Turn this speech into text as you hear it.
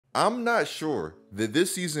I'm not sure that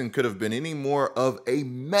this season could have been any more of a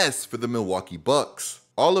mess for the Milwaukee Bucks.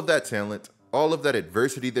 All of that talent, all of that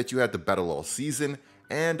adversity that you had to battle all season,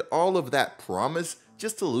 and all of that promise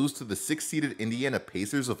just to lose to the 6-seeded Indiana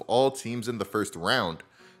Pacers of all teams in the first round.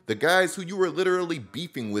 The guys who you were literally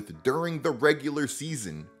beefing with during the regular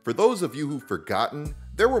season. For those of you who've forgotten,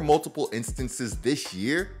 there were multiple instances this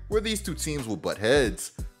year where these two teams would butt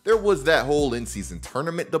heads. There was that whole in-season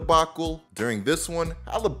tournament debacle. During this one,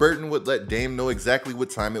 Halliburton would let Dame know exactly what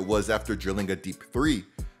time it was after drilling a deep three.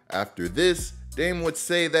 After this, Dame would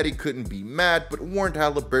say that he couldn't be mad, but warned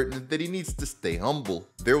Halliburton that he needs to stay humble.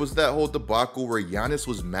 There was that whole debacle where Giannis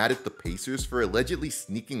was mad at the Pacers for allegedly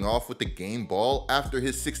sneaking off with the game ball after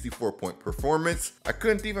his 64-point performance. I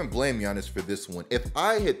couldn't even blame Giannis for this one. If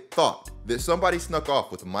I had thought that somebody snuck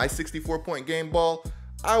off with my 64-point game ball,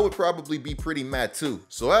 I would probably be pretty mad too.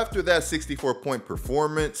 So after that 64-point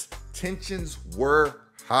performance, tensions were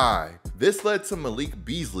high. This led to Malik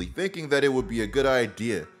Beasley thinking that it would be a good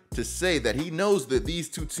idea to say that he knows that these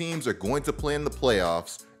two teams are going to play in the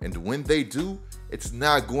playoffs, and when they do, it's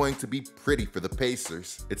not going to be pretty for the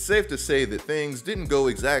Pacers. It's safe to say that things didn't go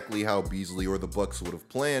exactly how Beasley or the Bucks would have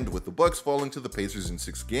planned, with the Bucks falling to the Pacers in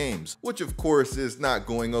 6 games, which of course is not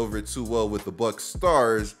going over too well with the Bucks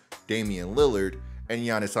stars, Damian Lillard and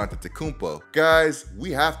Giannis Antetokounmpo. Guys,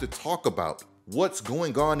 we have to talk about what's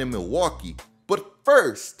going on in Milwaukee, but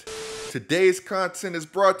first, today's content is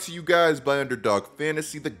brought to you guys by Underdog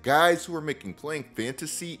Fantasy, the guys who are making playing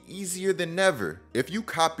fantasy easier than ever. If you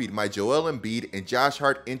copied my Joel Embiid and Josh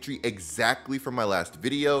Hart entry exactly from my last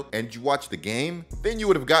video and you watched the game, then you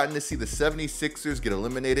would have gotten to see the 76ers get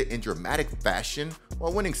eliminated in dramatic fashion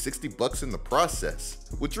while winning $60 in the process,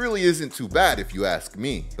 which really isn't too bad if you ask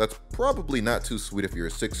me. That's probably not too sweet if you're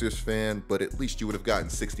a Sixers fan, but at least you would have gotten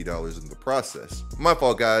 $60 in the process. My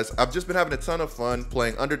fault, guys. I've just been having a ton of fun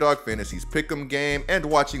playing Underdog Fantasy's Pick'em game and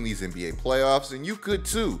watching these NBA playoffs, and you could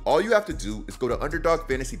too. All you have to do is go to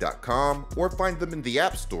UnderdogFantasy.com or find them in the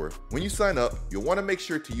App Store. When you sign up, you'll want to make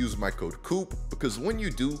sure to use my code COOP, because when you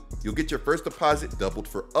do, you'll get your first deposit doubled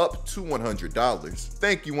for up to $100.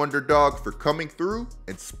 Thank you, Underdog, for coming through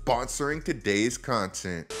and sponsoring today's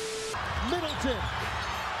content. Middleton.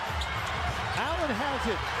 Allen has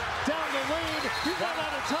it. Down the lane. He ran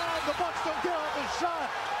out of time. The Bucks don't get off his shot.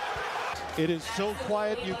 It is so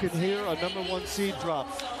quiet you can hear a #1 seed drop.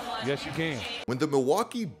 Yes, you can. When the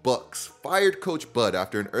Milwaukee Bucks fired Coach Bud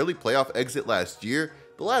after an early playoff exit last year,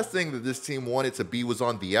 the last thing that this team wanted to be was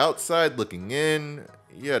on the outside looking in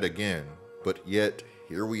yet again. But yet,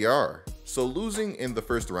 here we are. So losing in the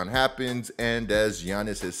first round happens, and as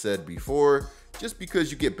Giannis has said before, just because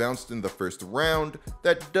you get bounced in the first round,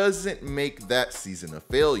 that doesn't make that season a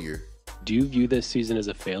failure. Do you view this season as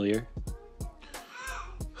a failure?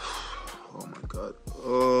 Oh my God.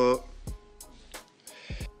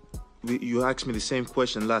 You asked me the same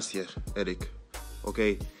question last year, Eric.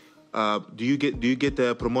 Okay. Do you get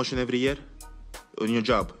the promotion every year on your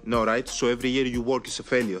job? No, right? So every year you work is a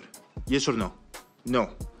failure. Yes or no? No.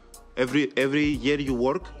 Every year you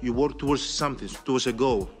work towards something, towards a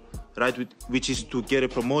goal, right? Which is to get a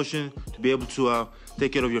promotion, to be able to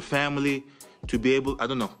take care of your family, to be able, I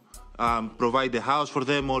don't know, provide the house for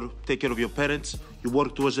them or take care of your parents. You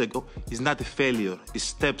work towards a goal. It's not a failure. It's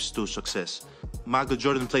steps to success. Michael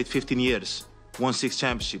Jordan played 15 years, won 6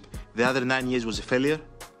 championships. The other 9 years was a failure?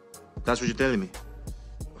 That's what you're telling me?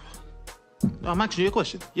 No, I'm asking you a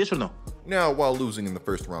question. Yes or no? Now, while losing in the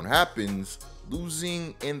first round happens,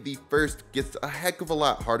 losing in the first gets a heck of a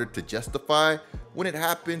lot harder to justify when it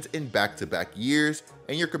happens in back-to-back years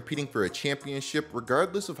and you're competing for a championship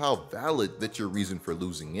regardless of how valid that your reason for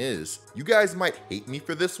losing is. You guys might hate me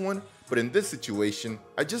for this one, but in this situation,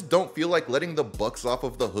 I just don't feel like letting the Bucks off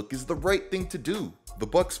of the hook is the right thing to do. The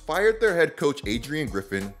Bucks fired their head coach Adrian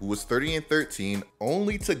Griffin, who was 30-13,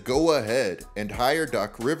 only to go ahead and hire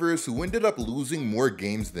Doc Rivers, who ended up losing more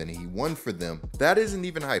games than he won for them. That isn't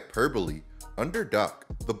even hyperbole. Under Doc,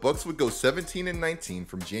 the Bucks would go 17-19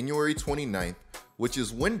 from January 29th, which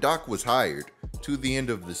is when Doc was hired, to the end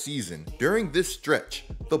of the season. During this stretch,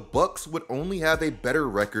 the Bucks would only have a better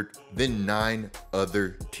record than 9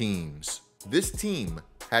 other teams. This team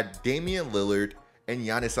had Damian Lillard and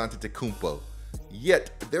Giannis Antetokounmpo.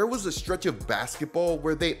 Yet, there was a stretch of basketball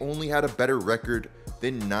where they only had a better record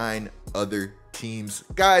than 9 other teams.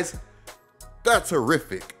 Guys, that's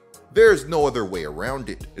horrific. There's no other way around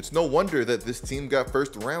it. It's no wonder that this team got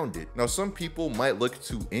first rounded. Now, some people might look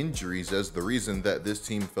to injuries as the reason that this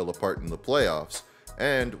team fell apart in the playoffs.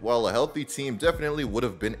 And while a healthy team definitely would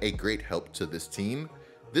have been a great help to this team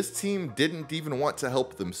didn't even want to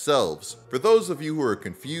help themselves. For those of you who are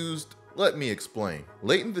confused, Let me explain.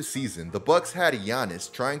 Late in the season, the Bucks had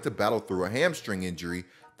Giannis trying to battle through a hamstring injury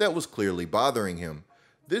that was clearly bothering him.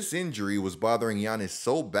 This injury was bothering Giannis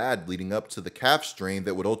so bad leading up to the calf strain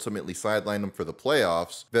that would ultimately sideline him for the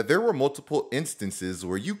playoffs that there were multiple instances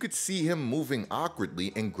where you could see him moving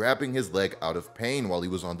awkwardly and grabbing his leg out of pain while he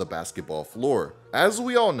was on the basketball floor. As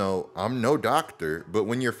we all know, I'm no doctor, but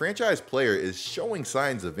when your franchise player is showing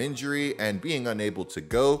signs of injury and being unable to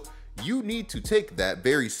go, you need to take that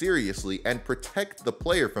very seriously and protect the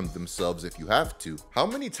player from themselves if you have to. How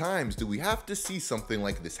many times do we have to see something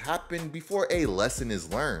like this happen before a lesson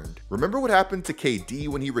is learned? Remember what happened to KD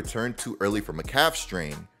when he returned too early from a calf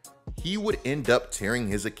strain? He would end up tearing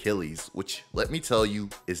his Achilles, which, let me tell you,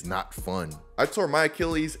 is not fun. I tore my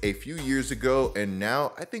Achilles a few years ago, and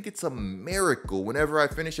now I think it's a miracle whenever I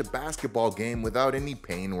finish a basketball game without any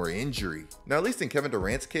pain or injury. Now, at least in Kevin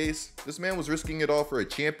Durant's case, this man was risking it all for a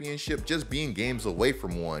championship just being games away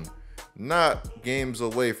from one, not games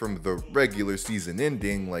away from the regular season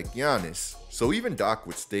ending like Giannis. So even Doc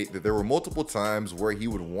would state that there were multiple times where he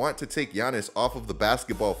would want to take Giannis off of the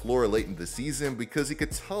basketball floor late in the season because he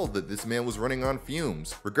could tell that this man was running on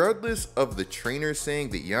fumes. Regardless of the trainer saying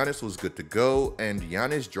that Giannis was good to go and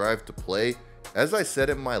Giannis' drive to play, as I said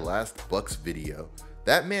in my last Bucks video,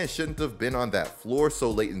 that man shouldn't have been on that floor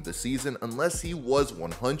so late in the season unless he was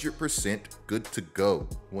 100% good to go.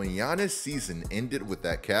 When Giannis' season ended with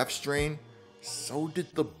that calf strain, so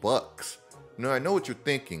did the Bucks. Now I know what you're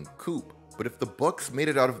thinking, Coop, but if the Bucks made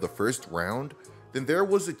it out of the first round, then there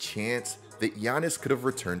was a chance that Giannis could have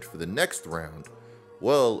returned for the next round.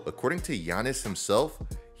 Well, according to Giannis himself,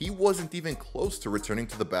 he wasn't even close to returning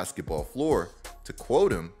to the basketball floor. To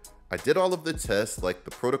quote him, "I did all of the tests, like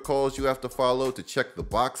the protocols you have to follow to check the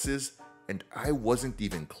boxes, and I wasn't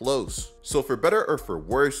even close." So for better or for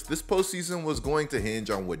worse, this postseason was going to hinge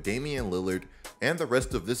on what Damian Lillard and the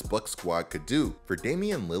rest of this Bucks squad could do. For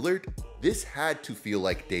Damian Lillard, this had to feel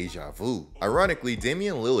like deja vu. Ironically,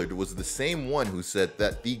 Damian Lillard was the same one who said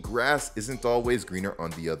that the grass isn't always greener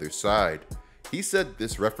on the other side. He said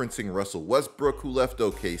this referencing Russell Westbrook, who left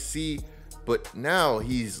OKC, but now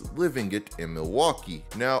he's living it in Milwaukee.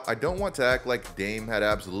 Now, I don't want to act like Dame had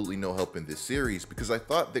absolutely no help in this series because I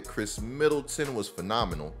thought that Chris Middleton was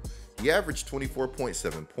phenomenal. He averaged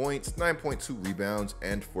 24.7 points, 9.2 rebounds,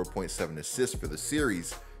 and 4.7 assists for the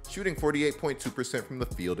series, shooting 48.2% from the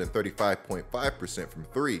field and 35.5% from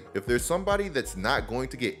three. If there's somebody that's not going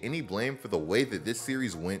to get any blame for the way that this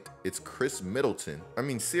series went, it's Chris Middleton. I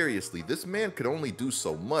mean, seriously, this man could only do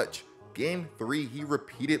so much. Game 3, he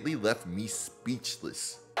repeatedly left me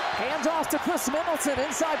speechless. Hand off to Chris Middleton,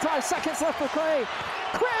 inside 5 seconds left for Clay.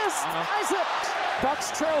 Chris ties it.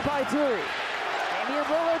 Bucks trail by 3. Damian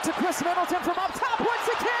Lillard to Chris Middleton from up top once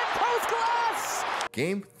again, coast glass.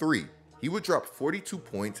 Game 3, he would drop 42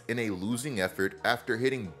 points in a losing effort after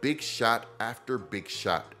hitting big shot after big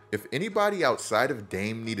shot. If anybody outside of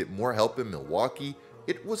Dame needed more help in Milwaukee,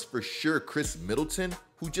 it was for sure Chris Middleton,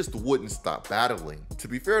 who just wouldn't stop battling. To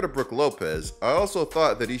be fair to Brook Lopez, I also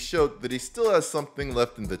thought that he showed that he still has something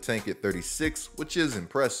left in the tank at 36, which is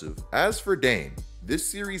impressive. As for Dame, this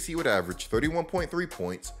series he would average 31.3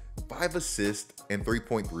 points, 5 assists, and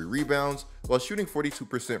 3.3 rebounds, while shooting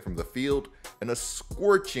 42% from the field and a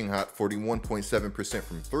scorching hot 41.7%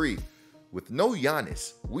 from 3. With no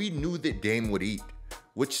Giannis, we knew that Dame would eat,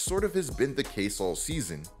 which sort of has been the case all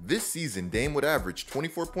season. This season, Dame would average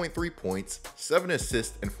 24.3 points, 7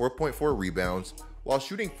 assists, and 4.4 rebounds, while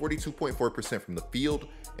shooting 42.4% from the field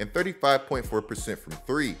and 35.4% from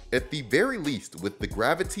 3. At the very least, with the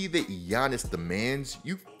gravity that Giannis demands,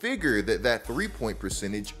 you figure that that 3-point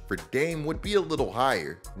percentage for Dame would be a little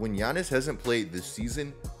higher. When Giannis hasn't played this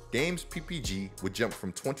season, Dame's PPG would jump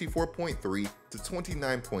from 24.3 to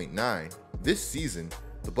 29.9. This season,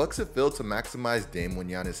 the Bucks have failed to maximize Dame when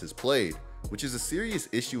Giannis has played, which is a serious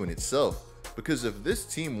issue in itself, because if this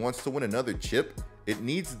team wants to win another chip, it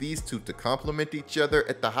needs these two to complement each other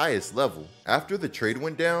at the highest level. After the trade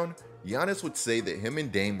went down, Giannis would say that him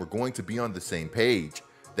and Dame were going to be on the same page,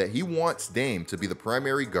 that he wants Dame to be the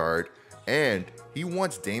primary guard, and he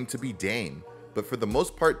wants Dame to be Dame. But for the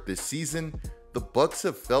most part this season, the Bucks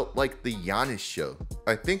have felt like the Giannis show.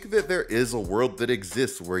 I think that there is a world that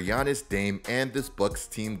exists where Giannis, Dame, and this Bucks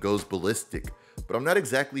team goes ballistic, but I'm not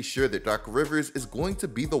exactly sure that Doc Rivers is going to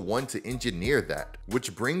be the one to engineer that.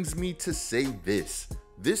 Which brings me to say this.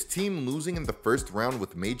 This team losing in the first round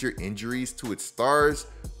with major injuries to its stars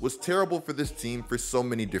was terrible for this team for so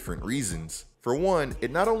many different reasons. For one,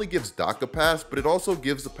 it not only gives Doc a pass, but it also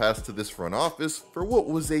gives a pass to this front office for what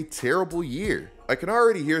was a terrible year. I can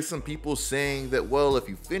already hear some people saying that, well, if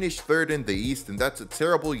you finish third in the East and that's a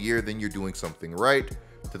terrible year, then you're doing something right.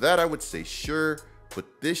 To that I would say sure, but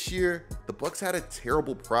this year, the Bucks had a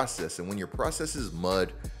terrible process, and when your process is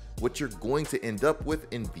mud, what you're going to end up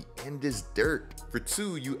with in the end is dirt. For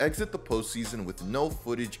 2, you exit the postseason with no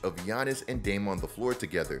footage of Giannis and Dame on the floor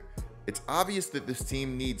together. It's obvious that this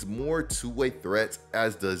team needs more two-way threats,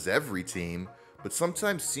 as does every team, but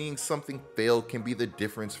sometimes seeing something fail can be the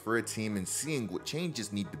difference for a team and seeing what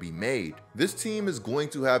changes need to be made. This team is going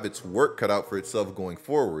to have its work cut out for itself going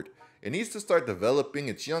forward. It needs to start developing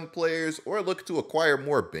its young players or look to acquire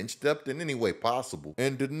more bench depth in any way possible.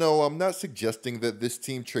 And no, I'm not suggesting that this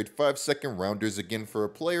team trade 5 second rounders again for a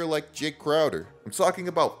player like Jake Crowder. I'm talking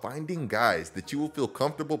about finding guys that you will feel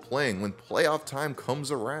comfortable playing when playoff time comes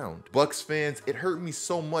around. Bucks fans, it hurt me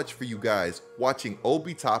so much for you guys watching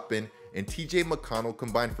Obi Toppin and TJ McConnell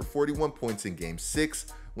combined for 41 points in Game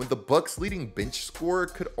 6 when the Bucks' leading bench scorer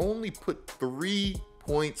could only put 3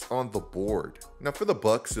 points on the board. Now for the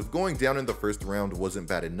Bucks, if going down in the first round wasn't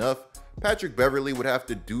bad enough, Patrick Beverley would have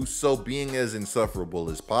to do so being as insufferable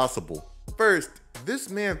as possible. First, this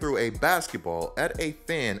man threw a basketball at a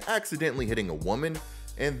fan accidentally hitting a woman,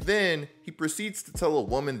 and then he proceeds to tell a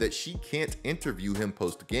woman that she can't interview him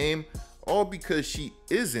post-game, all because she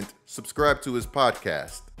isn't subscribed to his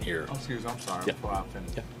podcast. Here. Oh, excuse me, I'm sorry. Yeah. Before I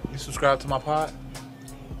finish. Yeah. You subscribe to my pod?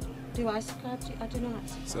 Do I subscribe to you? I do not.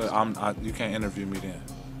 So you can't interview me then.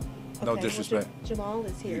 No Okay, disrespect. Well, Jamal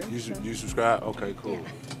is here. You subscribe? Okay, cool. Yeah.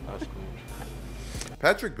 That's cool.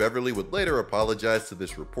 Patrick Beverley would later apologize to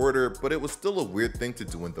this reporter, but it was still a weird thing to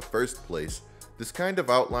do in the first place. This kind of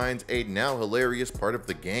outlines a now hilarious part of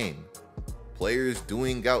the game. Players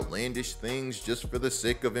doing outlandish things just for the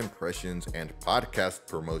sake of impressions and podcast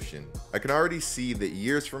promotion. I can already see that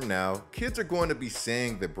years from now, kids are going to be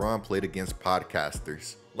saying that Bron played against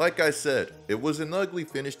podcasters. Like I said, it was an ugly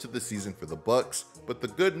finish to the season for the Bucks, but the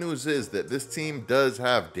good news is that this team does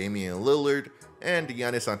have Damian Lillard and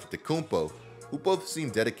Giannis Antetokounmpo, who both seem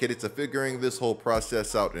dedicated to figuring this whole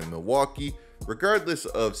process out in Milwaukee, regardless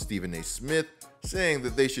of Stephen A. Smith saying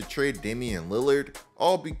that they should trade Damian Lillard,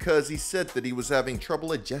 all because he said that he was having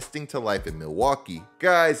trouble adjusting to life in Milwaukee.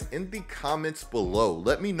 Guys, in the comments below,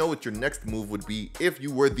 let me know what your next move would be if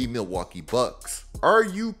you were the Milwaukee Bucks. Are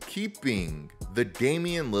you keeping the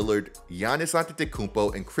Damian Lillard, Giannis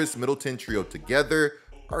Antetokounmpo, and Chris Middleton trio together?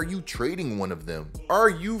 Are you trading one of them? Are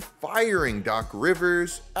you firing Doc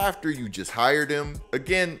Rivers after you just hired him?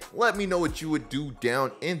 Again, let me know what you would do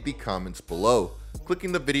down in the comments below.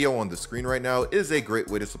 Clicking the video on the screen right now is a great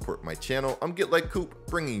way to support my channel. I'm GetLikeCoop,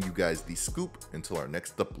 bringing you guys the scoop until our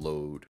next upload.